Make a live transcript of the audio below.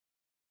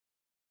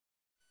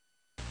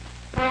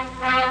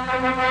This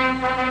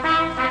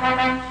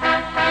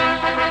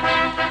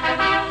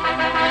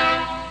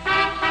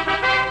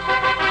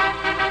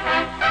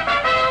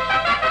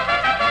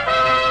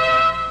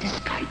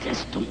guy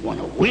just don't want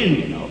to win,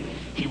 you know.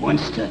 He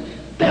wants to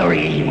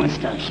bury you, he wants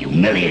to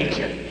humiliate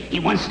you. He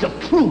wants to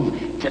prove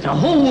to the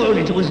whole world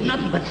that it was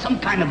nothing but some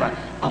kind of a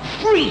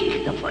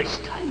freak the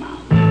first time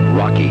out.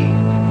 Rocky,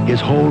 his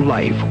whole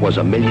life was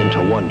a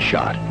 1,000,000-to-1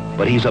 shot,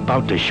 but he's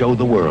about to show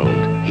the world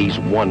he's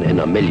 1 in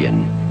a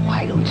million.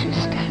 Why don't you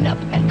stand up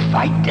and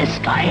fight this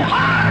guy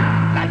hard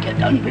like you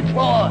done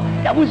before?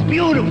 That was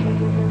beautiful.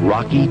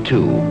 Rocky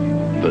 2,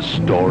 the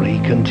story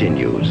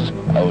continues.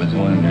 I was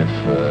wondering if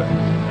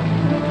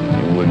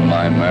you wouldn't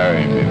mind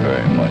marrying me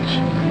very much.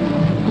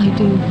 I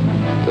do.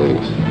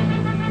 Thanks.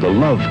 The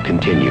love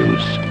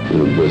continues.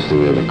 You're the best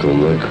thing ever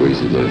come my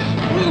crazy life.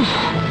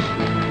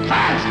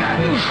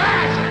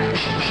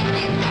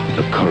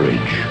 The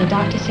courage. The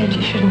doctor said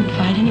you shouldn't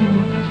fight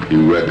anymore.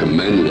 You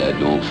recommended I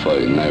don't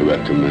fight, and I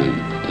recommend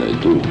that I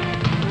do.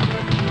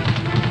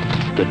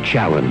 The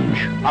challenge.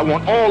 I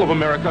want all of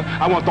America,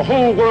 I want the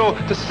whole world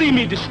to see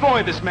me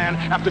destroy this man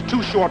after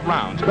 2 short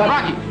rounds.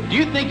 Rocky, do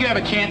you think you have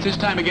a chance this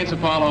time against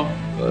Apollo?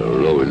 I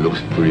don't know, it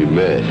looks pretty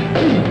mad.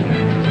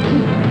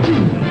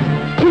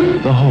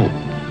 The hope.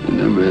 I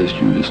never asked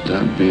you to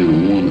stop being a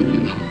woman,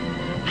 you know.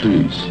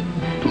 Please,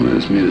 don't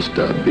ask me to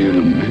stop being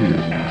a man.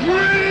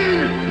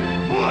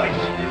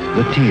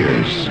 The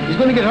tears. He's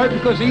gonna get hurt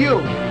because of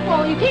you.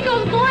 Well, if he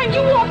goes blind,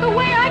 you walk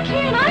away. I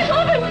can't. I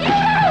love him.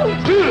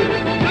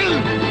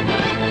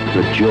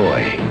 The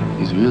joy.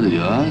 He's really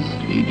ours?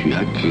 Adrian,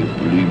 I can't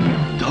believe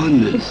you've done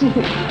this.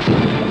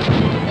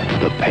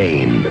 The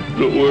pain.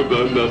 Don't worry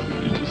about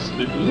nothing. You just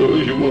sleep as long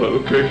as you want,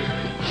 okay?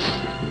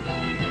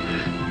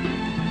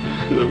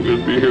 I'm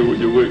gonna be here when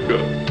you wake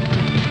up.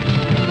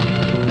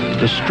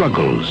 The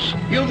struggles.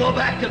 You go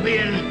back to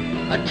being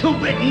a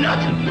two-bit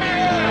nothing.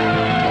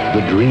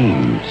 The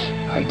dreams.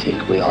 I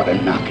think we ought to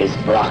knock his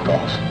block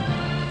off.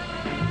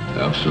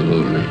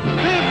 Absolutely. 15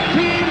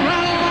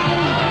 rounds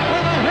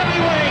for the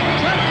heavyweight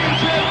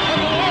championship of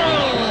the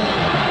world.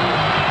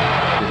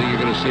 I think you're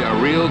going to see a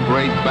real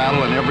great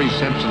battle in every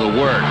sense of the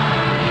word.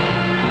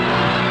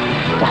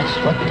 That's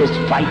what this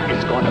fight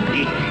is going to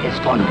be. It's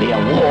going to be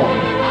a war.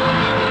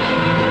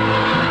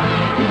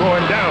 You're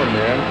going down,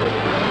 man.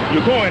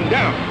 You're going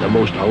down. The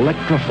most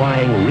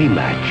electrifying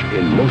rematch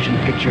in motion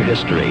picture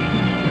history.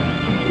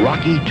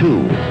 Rocky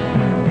 2,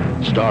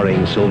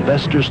 starring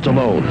Sylvester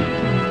Stallone,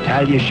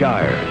 Talia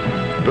Shire,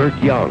 Burt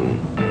Young,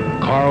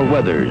 Carl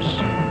Weathers,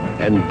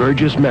 and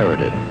Burgess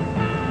Meredith.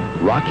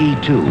 Rocky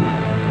 2,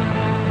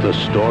 the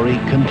story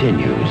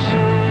continues.